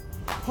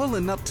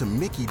Pulling up to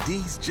Mickey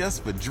D's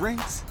just for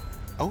drinks?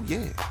 Oh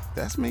yeah,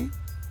 that's me.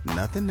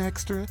 Nothing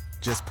extra,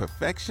 just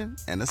perfection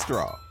and a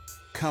straw.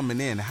 Coming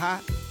in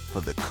hot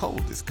for the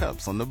coldest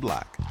cups on the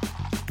block.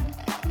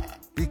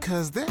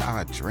 Because there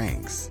are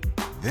drinks.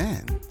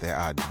 Then there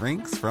are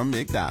drinks from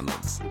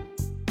McDonald's.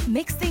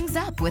 Mix things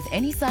up with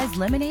any size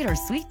lemonade or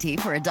sweet tea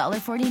for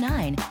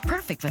 $1.49.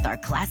 Perfect with our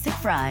classic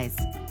fries.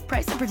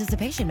 Price and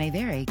participation may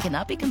vary.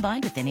 Cannot be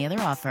combined with any other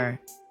offer.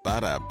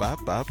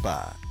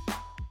 Ba-da-ba-ba-ba.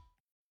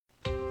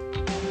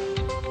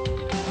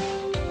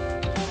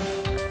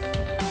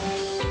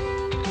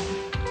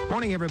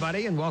 Morning,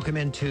 everybody, and welcome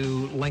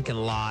into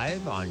Lincoln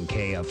Live on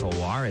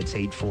KFOR. It's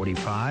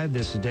 8:45.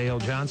 This is Dale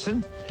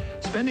Johnson,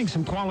 spending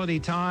some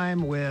quality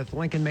time with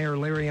Lincoln Mayor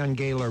Leirion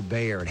Gaylor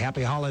Baird.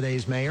 Happy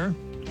holidays, Mayor.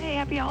 Hey,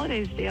 happy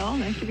holidays, Dale.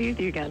 Nice to be with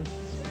you again.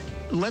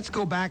 Let's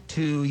go back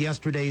to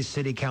yesterday's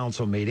city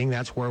council meeting.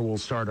 That's where we'll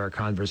start our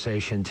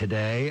conversation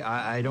today.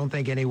 I don't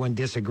think anyone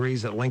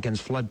disagrees that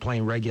Lincoln's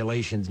floodplain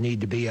regulations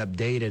need to be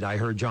updated. I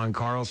heard John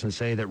Carlson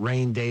say that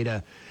rain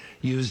data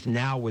used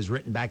now was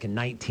written back in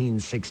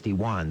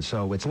 1961,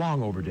 so it's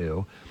long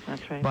overdue.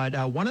 That's right.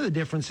 But one of the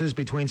differences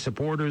between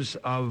supporters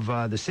of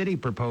the city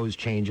proposed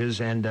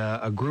changes and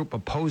a group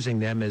opposing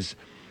them is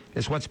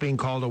what's being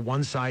called a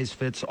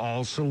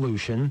one-size-fits-all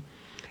solution.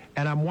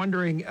 And I'm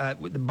wondering,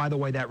 by the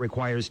way, that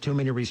requires too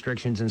many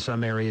restrictions in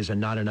some areas and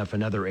not enough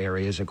in other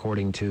areas,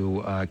 according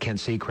to Kent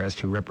Seacrest,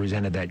 who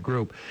represented that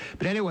group.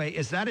 But anyway,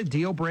 is that a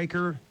deal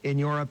breaker in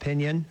your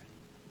opinion?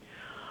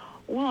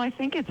 Well, I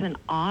think it's an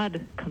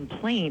odd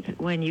complaint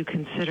when you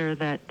consider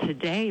that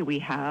today we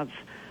have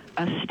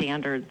a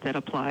standard that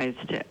applies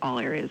to all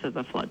areas of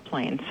the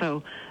floodplain.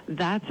 So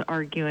that's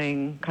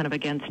arguing kind of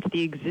against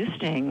the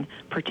existing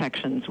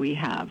protections we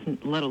have,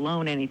 let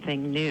alone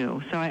anything new.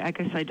 So I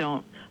guess I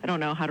don't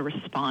know how to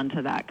respond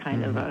to that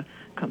kind of a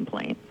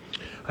complaint.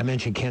 I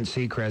mentioned Kent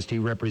Seacrest. He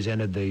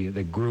represented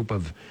the group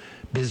of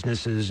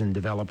businesses and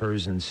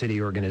developers and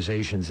city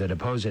organizations that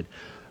oppose it.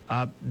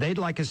 They'd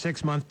like a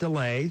 6-month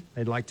delay.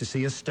 They'd like to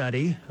see a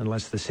study,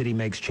 unless the city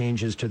makes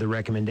changes to the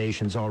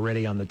recommendations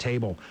already on the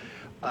table.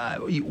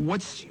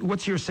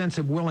 What's your sense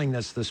of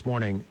willingness this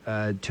morning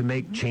to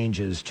make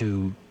changes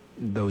to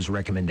those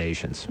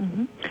recommendations?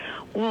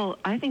 Well,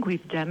 I think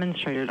we've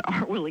demonstrated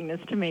our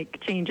willingness to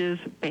make changes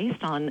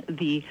based on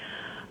the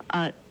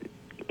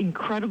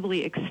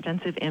incredibly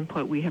extensive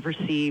input we have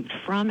received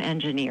from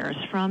engineers,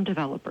 from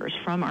developers,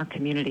 from our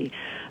community.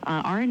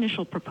 Our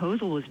initial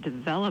proposal was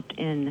developed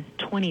in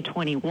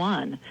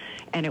 2021,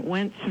 and it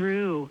went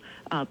through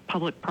a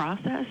public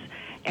process,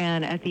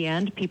 and at the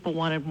end, people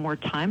wanted more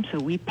time, so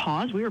we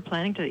paused. We were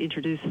planning to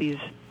introduce these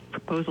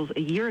proposals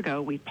a year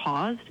ago. We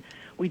paused.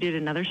 We did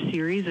another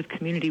series of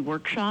community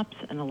workshops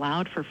and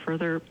allowed for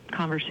further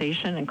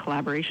conversation and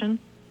collaboration.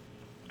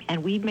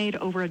 And we've made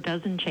over a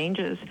dozen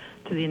changes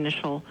to the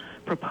initial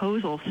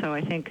proposal. So I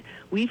think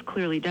we've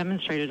clearly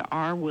demonstrated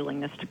our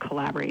willingness to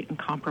collaborate and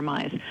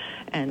compromise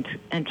and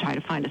try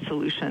to find a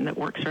solution that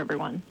works for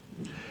everyone.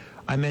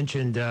 I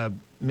mentioned Mr.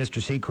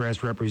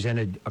 Seacrest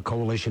represented a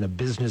coalition of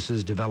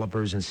businesses,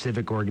 developers, and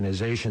civic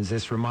organizations.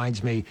 This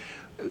reminds me,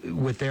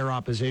 with their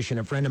opposition,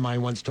 a friend of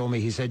mine once told me,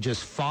 he said,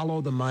 just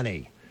follow the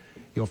money.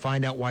 You'll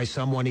find out why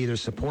someone either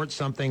supports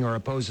something or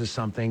opposes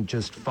something.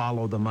 Just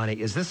follow the money.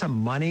 Is this a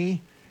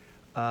money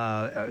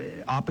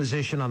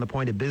opposition on the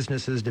point of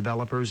businesses,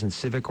 developers, and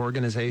civic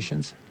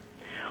organizations?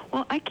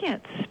 Well, I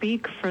can't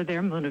speak for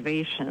their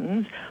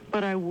motivations,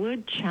 but I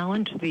would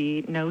challenge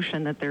the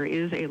notion that there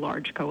is a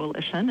large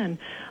coalition. And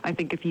I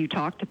think if you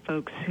talk to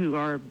folks who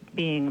are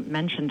being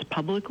mentioned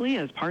publicly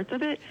as parts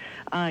of it,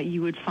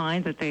 you would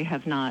find that they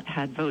have not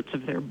had votes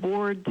of their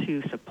board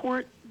to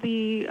support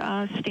the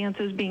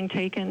stances being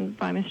taken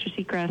by Mr.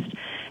 Seacrest,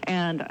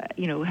 and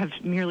have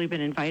merely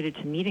been invited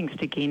to meetings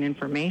to gain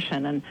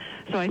information. And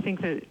so I think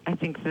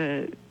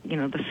the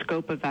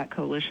scope of that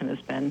coalition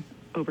has been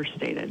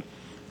overstated.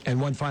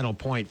 And one final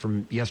point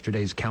from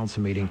yesterday's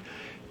council meeting.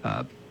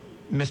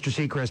 Mr.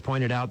 Seacrest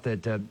pointed out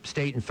that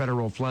state and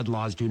federal flood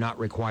laws do not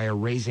require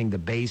raising the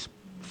base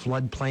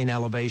floodplain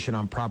elevation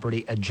on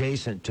property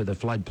adjacent to the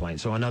floodplain.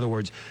 So in other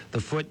words, the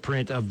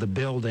footprint of the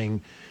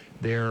building,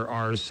 there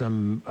are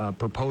some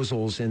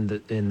proposals in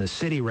the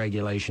city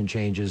regulation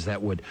changes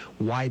that would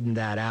widen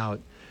that out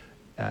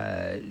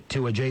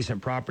to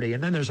adjacent property.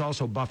 And then there's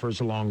also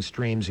buffers along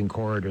streams and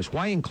corridors.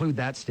 Why include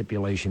that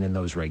stipulation in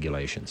those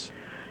regulations?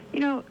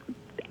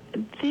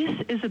 This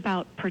is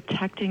about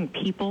protecting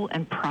people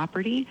and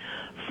property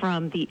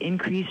from the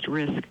increased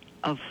risk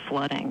of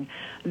flooding.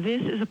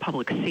 This is a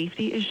public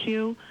safety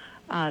issue.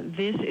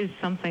 This is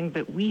something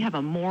that we have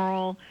a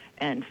moral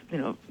and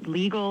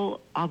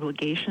legal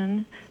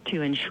obligation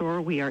to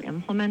ensure we are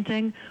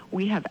implementing.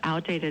 We have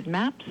outdated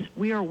maps.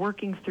 We are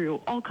working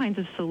through all kinds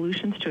of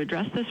solutions to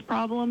address this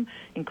problem,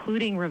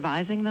 including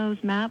revising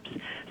those maps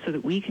so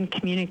that we can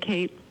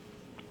communicate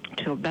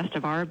to the best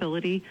of our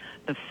ability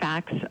the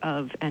facts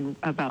of and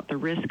about the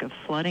risk of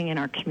flooding in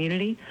our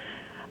community.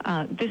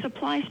 This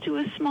applies to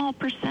a small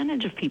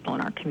percentage of people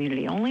in our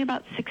community. Only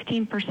about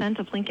 16%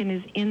 of Lincoln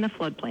is in the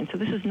floodplain. So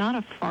this is not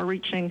a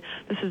far-reaching,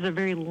 this is a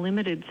very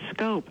limited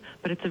scope,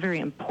 but it's a very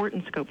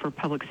important scope for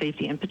public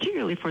safety, and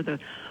particularly for the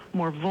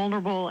more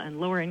vulnerable and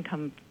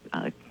lower-income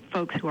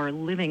folks who are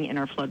living in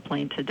our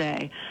floodplain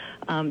today.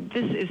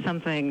 This is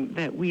something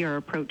that we are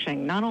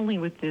approaching not only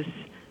with this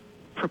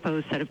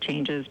proposed set of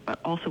changes, but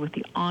also with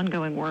the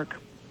ongoing work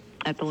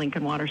at the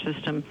Lincoln Water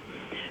System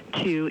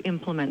to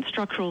implement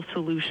structural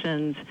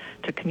solutions,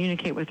 to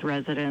communicate with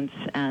residents,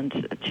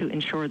 and to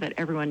ensure that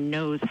everyone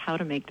knows how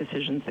to make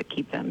decisions that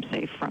keep them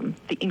safe from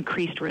the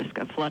increased risk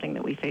of flooding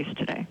that we face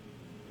today.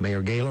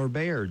 Mayor Gaylor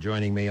Bair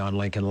joining me on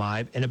Lincoln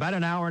Live. In about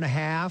an hour and a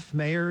half,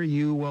 Mayor,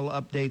 you will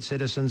update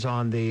citizens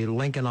on the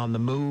Lincoln on the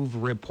Move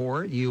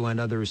report, you and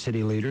other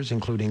city leaders,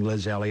 including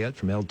Liz Elliott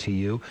from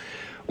LTU.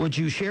 Would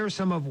you share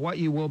some of what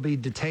you will be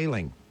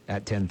detailing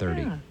at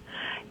 10:30?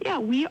 Yeah,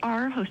 we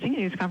are hosting a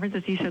news conference,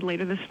 as you said,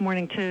 later this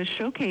morning to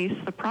showcase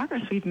the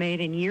progress we've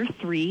made in year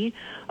 3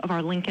 of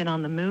our Lincoln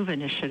on the Move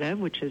initiative,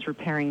 which is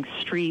repairing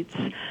streets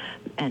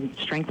and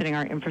strengthening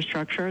our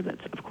infrastructure.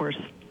 That's, of course,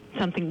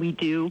 something we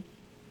do.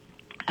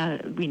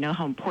 We know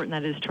how important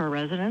that is to our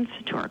residents,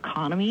 to our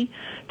economy,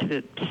 to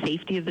the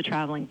safety of the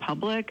traveling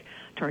public,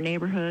 to our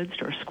neighborhoods,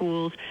 to our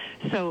schools.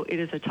 So it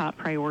is a top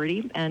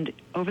priority. And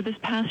over this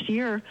past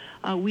year,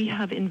 we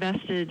have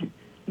invested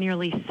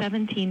nearly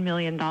 $17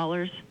 million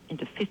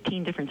into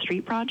 15 different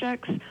street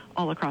projects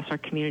all across our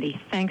community,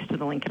 thanks to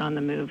the Lincoln on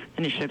the Move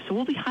initiative. So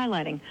we'll be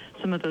highlighting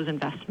some of those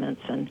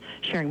investments and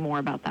sharing more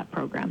about that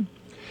program.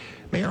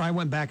 Mayor, I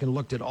went back and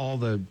looked at all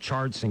the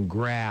charts and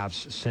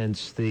graphs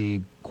since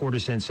the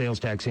quarter-cent sales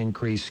tax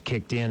increase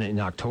kicked in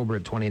October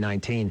of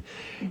 2019.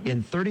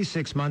 In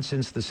 36 months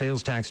since the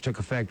sales tax took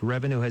effect,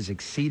 revenue has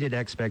exceeded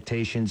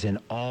expectations in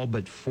all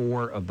but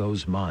 4 of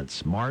those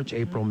months, March,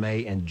 April,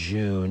 May, and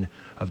June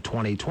of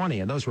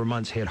 2020. And those were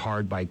months hit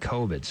hard by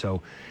COVID.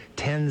 So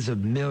tens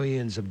of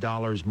millions of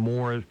dollars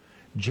more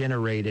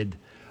generated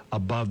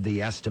above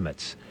the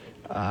estimates.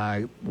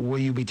 Will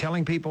you be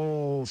telling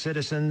people,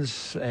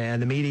 citizens, and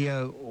the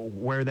media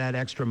where that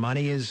extra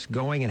money is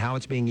going and how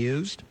it's being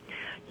used?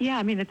 Yeah,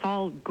 I mean, it's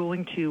all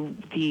going to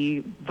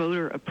the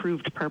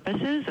voter-approved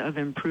purposes of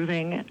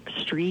improving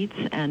streets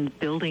and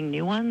building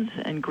new ones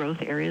and growth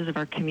areas of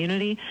our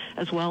community,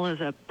 as well as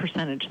a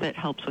percentage that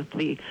helps with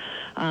the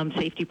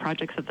safety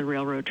projects of the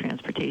Railroad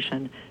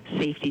Transportation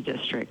Safety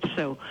District.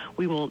 So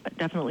we will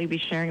definitely be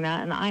sharing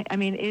that. And I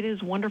mean, it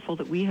is wonderful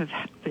that we have,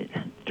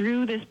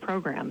 through this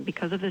program,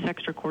 because of this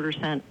extra quarter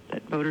cent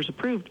that voters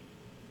approved,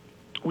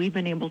 we've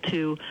been able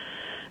to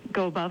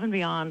go above and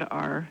beyond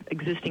our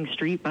existing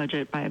street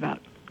budget by about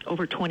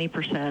over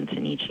 20%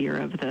 in each year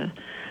of the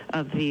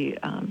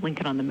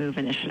Lincoln on the Move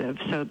initiative.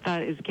 So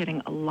that is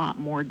getting a lot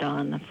more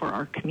done for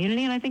our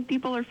community, and I think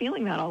people are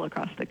feeling that all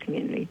across the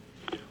community.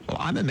 Well,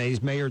 I'm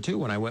amazed, Mayor, too,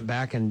 when I went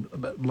back and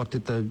looked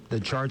at the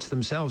charts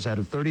themselves. Out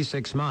of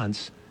 36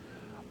 months,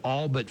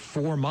 all but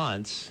 4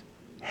 months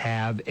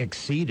have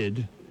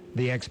exceeded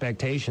the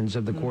expectations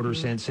of the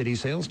quarter-cent city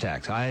sales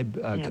tax.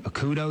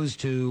 Kudos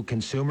to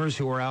consumers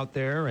who are out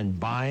there and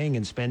buying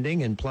and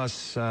spending, and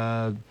plus,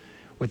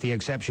 with the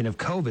exception of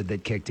COVID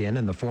that kicked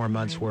in the 4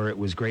 months where it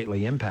was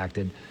greatly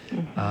impacted,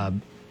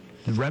 the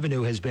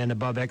revenue has been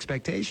above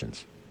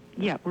expectations.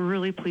 Yeah, we're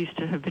really pleased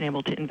to have been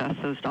able to invest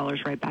those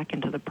dollars right back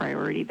into the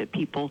priority that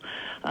people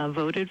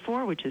voted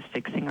for, which is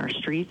fixing our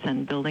streets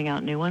and building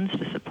out new ones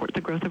to support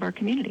the growth of our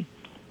community.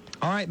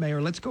 All right,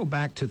 Mayor, let's go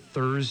back to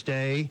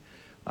Thursday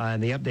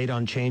and the update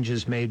on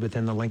changes made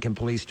within the Lincoln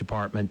Police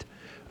Department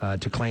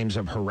to claims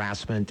of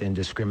harassment and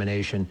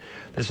discrimination.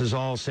 This is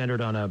all centered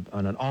on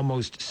an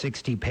almost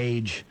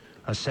 60-page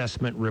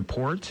assessment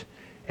report.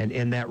 And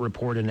in that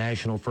report, a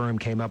national firm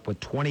came up with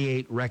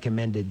 28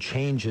 recommended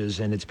changes,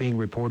 and it's being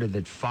reported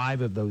that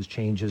 5 of those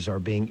changes are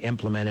being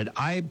implemented.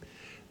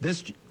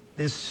 This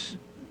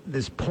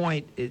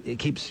point, it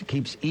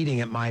keeps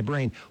eating at my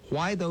brain.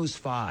 Why those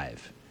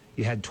 5?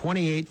 You had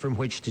 28 from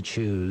which to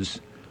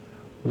choose.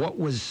 What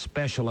was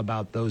special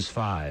about those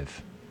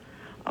 5?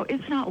 Oh,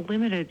 it's not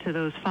limited to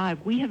those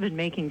 5. We have been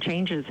making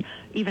changes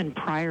even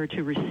prior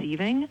to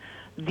receiving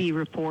the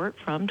report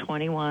from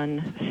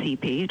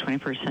 21CP,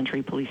 21st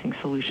Century Policing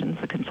Solutions,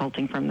 the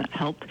consulting firm that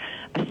helped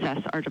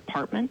assess our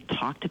department,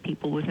 talked to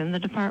people within the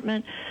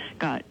department,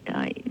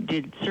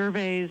 did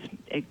surveys,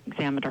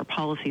 examined our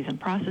policies and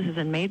processes,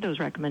 and made those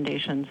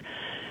recommendations.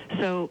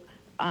 So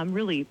I'm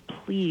really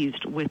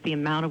pleased with the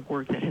amount of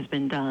work that has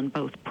been done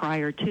both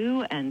prior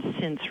to and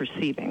since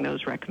receiving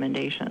those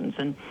recommendations.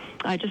 And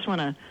I just want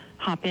to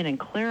hop in and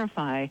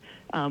clarify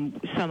some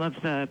of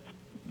the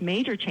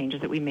major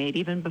changes that we made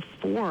even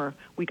before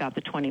we got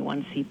the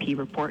 21CP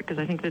report, because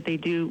I think that they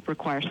do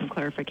require some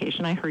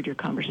clarification. I heard your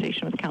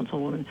conversation with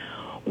Councilwoman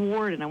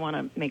Ward, and I want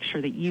to make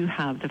sure that you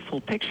have the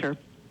full picture.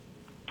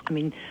 I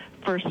mean,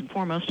 first and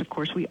foremost, of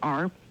course, we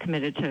are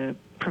committed to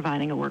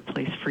providing a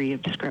workplace free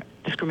of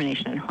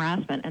discrimination and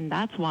harassment, and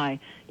that's why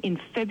in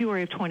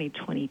February of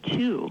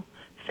 2022,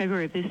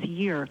 February of this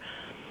year,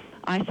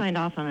 I signed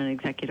off on an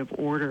executive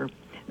order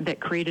that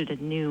created a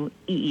new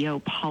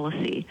EEO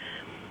policy.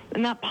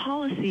 And that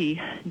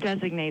policy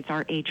designates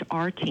our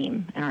HR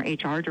team and our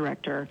HR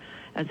director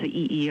as the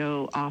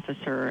EEO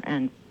officer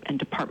and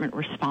department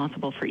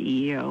responsible for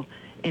EEO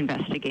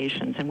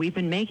investigations. And we've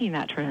been making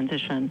that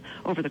transition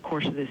over the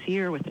course of this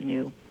year with a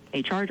new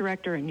HR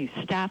director and new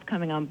staff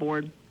coming on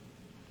board.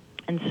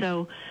 And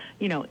so,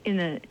 you know, in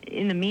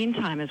the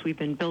meantime, as we've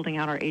been building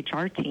out our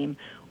HR team,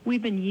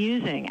 we've been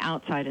using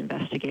outside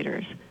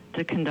investigators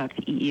to conduct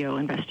EEO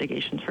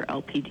investigations for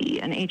LPD,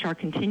 and HR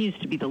continues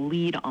to be the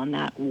lead on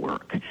that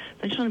work. So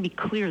I just want to be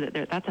clear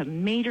that that's a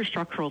major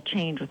structural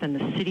change within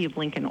the City of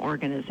Lincoln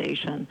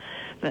organization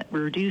that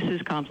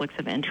reduces conflicts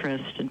of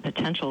interest and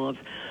potential of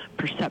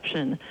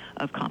perception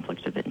of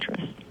conflicts of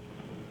interest.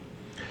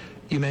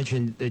 You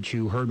mentioned that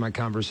you heard my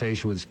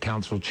conversation with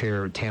Council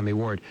Chair Tammy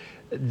Ward.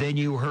 Then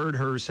you heard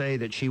her say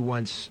that she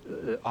wants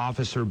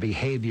officer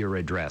behavior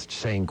addressed,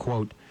 saying,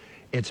 quote,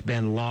 "It's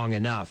been long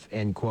enough,"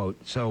 end quote.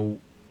 So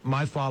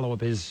my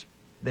follow-up is,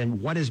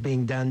 then what is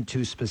being done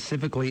to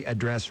specifically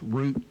address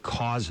root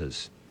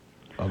causes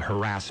of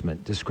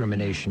harassment,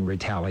 discrimination,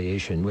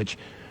 retaliation, which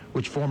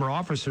former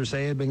officers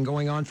say have been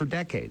going on for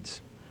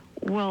decades?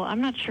 Well,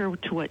 I'm not sure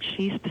to what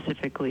she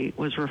specifically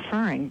was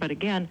referring, but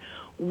again,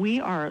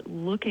 we are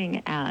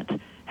looking at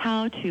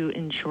how to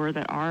ensure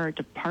that our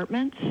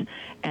departments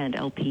and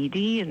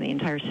LPD and the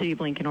entire City of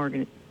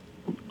Lincoln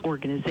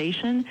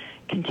organization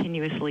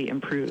continuously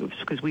improves,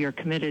 because we are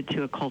committed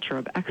to a culture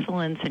of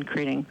excellence and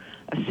creating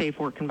a safe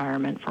work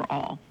environment for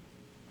all.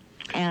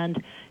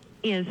 And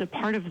as a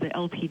part of the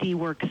LPD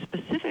work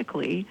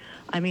specifically,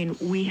 I mean,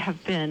 we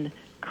have been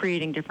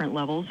creating different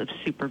levels of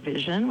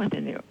supervision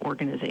within the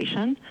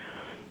organization.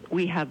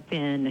 We have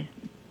been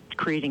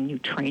creating new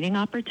training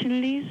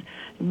opportunities,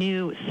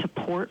 new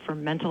support for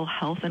mental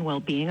health and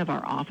well-being of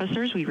our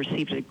officers. We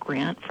received a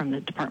grant from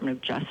the Department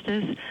of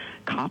Justice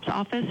COPS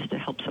office to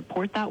help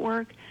support that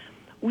work.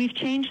 We've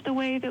changed the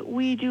way that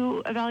we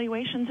do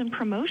evaluations and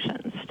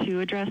promotions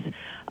to address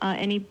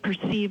any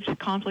perceived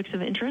conflicts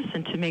of interest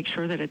and to make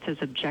sure that it's as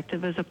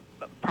objective as a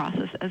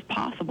process as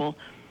possible.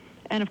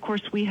 And of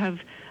course, we have,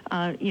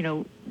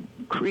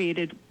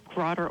 created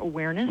broader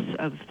awareness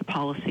of the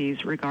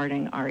policies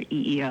regarding our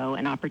EEO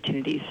and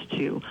opportunities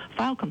to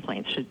file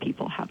complaints should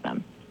people have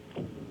them.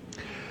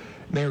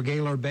 Mayor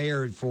Gaylord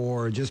Bayard,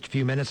 for just a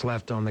few minutes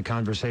left on the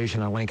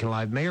conversation on Lincoln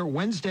Live. Mayor,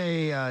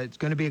 Wednesday, it's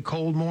going to be a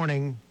cold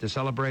morning to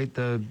celebrate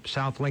the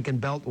South Lincoln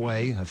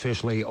Beltway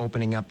officially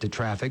opening up to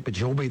traffic, but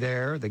you'll be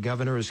there. The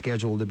governor is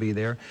scheduled to be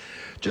there.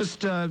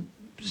 Just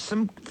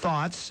some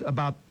thoughts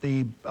about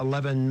the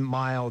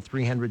 11-mile,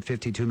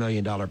 $352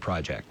 million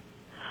project.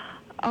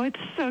 Oh, it's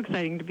so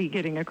exciting to be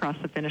getting across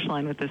the finish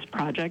line with this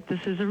project. This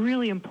is a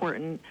really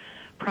important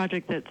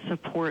project that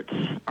supports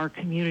our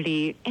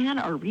community and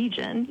our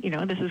region. You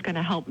know, this is going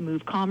to help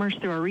move commerce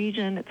through our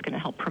region. It's going to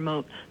help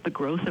promote the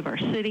growth of our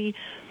city.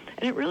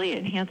 And it really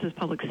enhances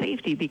public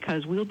safety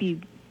because we'll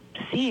be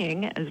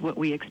seeing, as what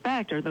we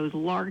expect, are those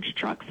large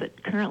trucks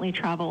that currently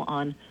travel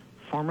on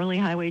formerly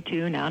Highway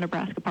 2, now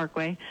Nebraska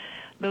Parkway.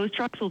 Those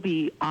trucks will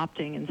be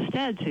opting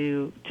instead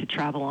to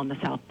travel on the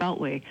South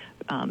Beltway,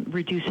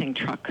 reducing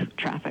truck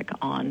traffic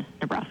on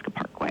Nebraska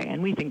Parkway.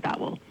 And we think that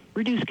will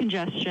reduce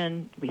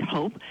congestion, we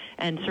hope,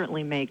 and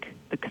certainly make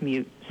the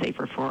commute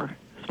safer for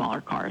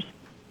smaller cars.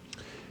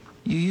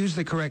 You use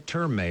the correct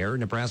term, Mayor,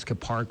 Nebraska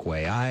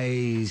Parkway.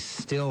 I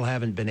still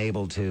haven't been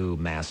able to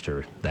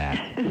master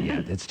that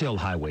yet. It's still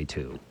Highway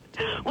 2.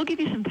 We'll give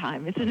you some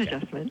time. It's an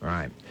adjustment. All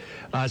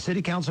right.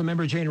 City Council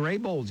member Jane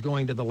Raybold's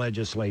going to the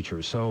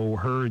legislature, so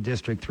her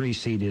District 3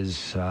 seat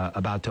is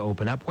about to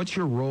open up. What's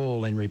your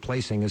role in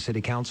replacing a city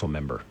council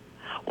member?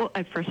 Well,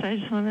 at first, I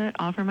just want to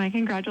offer my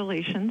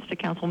congratulations to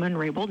Councilman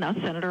Raybold, now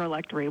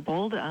Senator-elect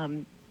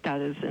Raybold.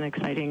 That is an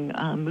exciting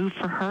move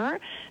for her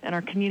and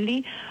our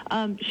community.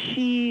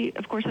 She,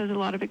 of course, has a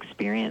lot of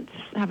experience,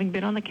 having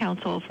been on the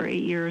council for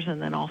 8 years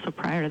and then also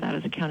prior to that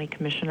as a county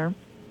commissioner.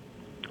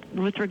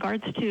 With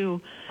regards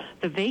to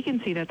the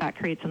vacancy that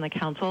creates in the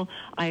council,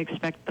 I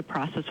expect the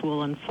process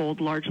will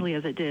unfold largely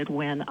as it did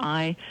when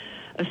I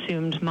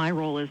assumed my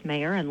role as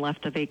mayor and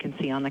left a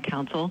vacancy on the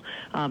council.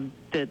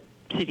 The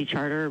city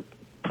charter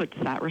puts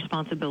that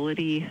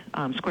responsibility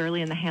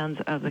squarely in the hands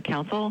of the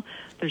council.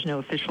 There's no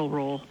official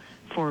role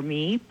for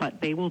me,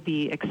 but they will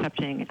be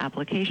accepting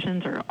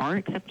applications or are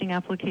accepting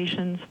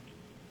applications,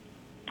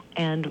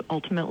 and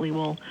ultimately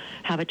we'll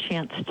have a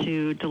chance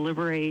to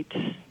deliberate,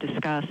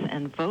 discuss,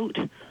 and vote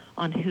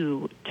on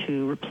who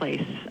to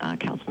replace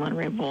Councilman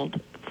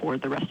Raybold for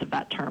the rest of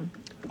that term.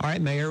 All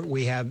right, Mayor,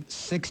 we have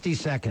 60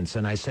 seconds,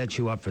 and I set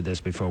you up for this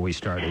before we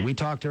started. We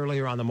talked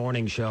earlier on the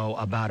morning show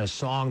about a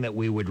song that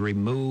we would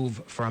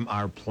remove from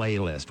our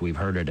playlist. We've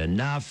heard it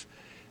enough.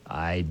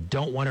 I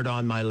don't want it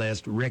on my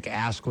list. Rick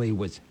Astley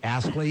was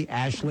Astley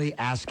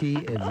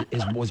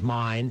was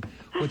mine.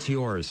 What's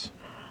yours?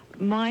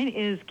 Mine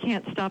is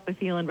 "Can't Stop a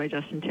Feeling" by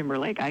Justin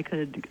Timberlake. I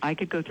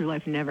could go through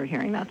life never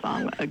hearing that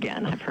song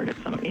again. I've heard it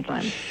so many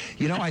times.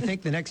 You know, I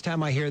think the next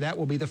time I hear that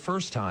will be the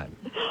first time.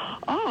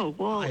 Oh,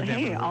 well,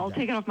 hey, I'll that.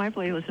 take it off my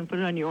playlist and put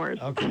it on yours.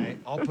 Okay,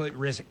 I'll put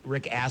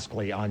Rick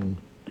Astley on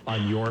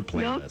your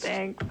playlist. No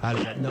thanks. How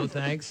does that? No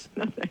thanks?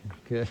 No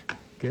thanks.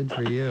 Good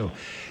for you.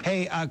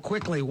 Hey,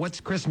 quickly,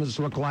 what's Christmas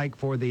look like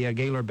for the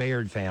Gaylor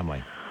Bayard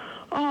family?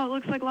 Oh, it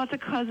looks like lots of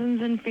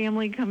cousins and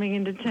family coming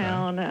into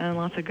town and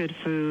lots of good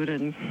food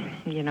and,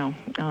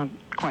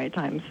 quiet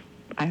times,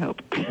 I hope.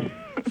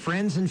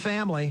 Friends and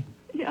family.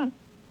 Yeah.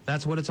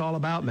 That's what it's all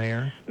about,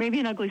 Mayor. Maybe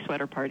an ugly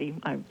sweater party.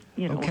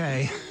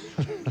 Okay.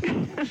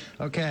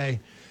 Okay.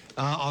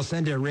 I'll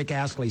send a Rick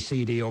Astley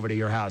CD over to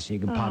your house, and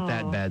you can pop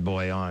that bad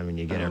boy on when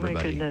you get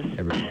everybody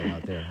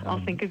out there. I'll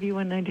think of you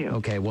when I do.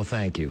 Okay, well,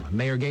 thank you.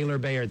 Mayor Gaylor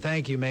Bayard,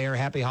 thank you, Mayor.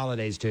 Happy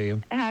holidays to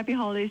you. Happy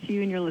holidays to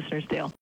you and your listeners, Dale.